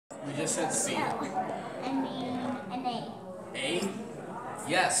We just said C. I mean an A. A?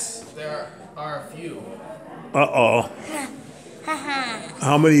 Yes, there are a few. Uh-oh.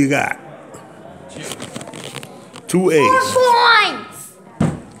 How many you got? Two. 2 A's. 4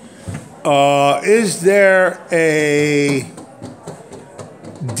 points. Is there a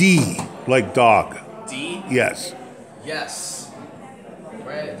D, like dog? D? Yes. Yes.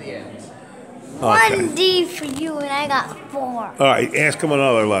 Right at the end. Okay. 1 D for you, and I got 4. All right, ask him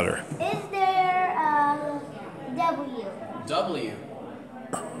another letter. Is there a W? W?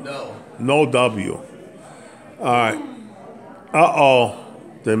 No. No W. All right. Uh-oh.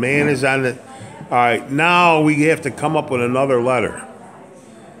 The man is on the... All right, now we have to come up with another letter.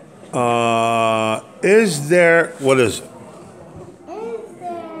 Is there... What is it? Is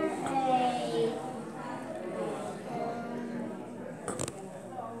there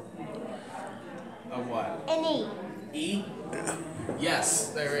A what? an E? E? Yes,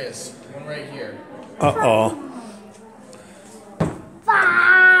 there is. One right here. Uh-oh.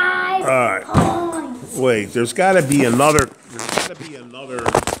 5 right. points. Wait, there's got to be another...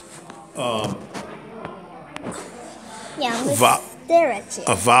 Yeah, I'm Va- gonna stare at you.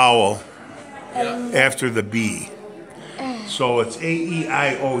 a vowel Yeah. after the B. So it's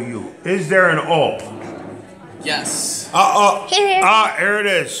A-E-I-O-U. Is there an O? Yes. Here. Here it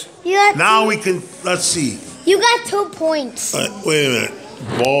is. You got Now two. we can, let's see. You got 2 points. Wait a minute.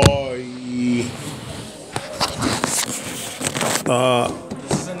 Boy.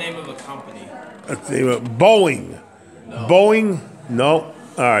 This is the name of a company. Let's see, Boeing. No. Boeing? No.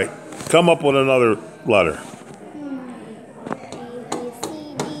 All right. Come up with another letter. A, B, C,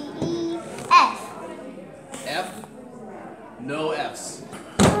 D, E, F. F? No F's.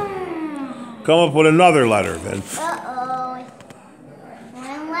 Come up with another letter, then. Uh-oh.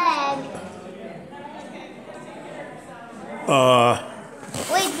 1 leg.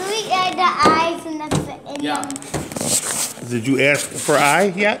 Wait, do we add the eyes and the... Yeah. Did you ask for I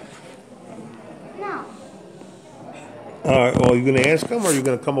yet? No. All right. Well, you going to ask him, or you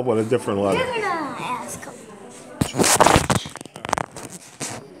going to come up with a different You're letter? gonna ask him.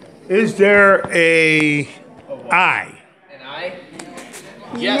 Is there a I? An I?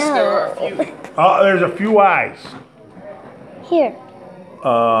 Yes, there are a few. Oh, there's a few I's. Here.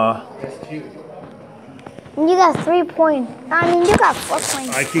 There's two. You got 3 points. I mean, you got 4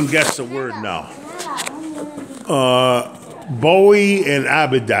 points. I can guess the word now. Bowie and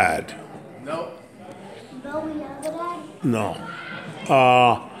Abadad. Nope. No.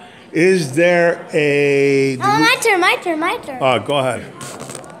 Is there a... Oh, my turn. Go ahead.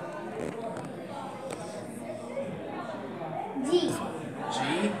 G.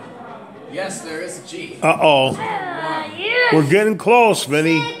 G? Yes, there is a G. Uh-oh. Yes. We're getting close,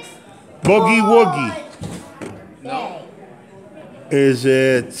 Vinny. Boogie Woogie. No. Is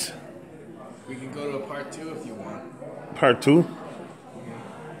it We can go to a part 2 if you want. part 2?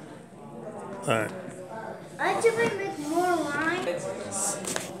 All right. Aren't you gonna make more lines?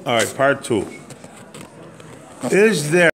 All right, part 2. Is there...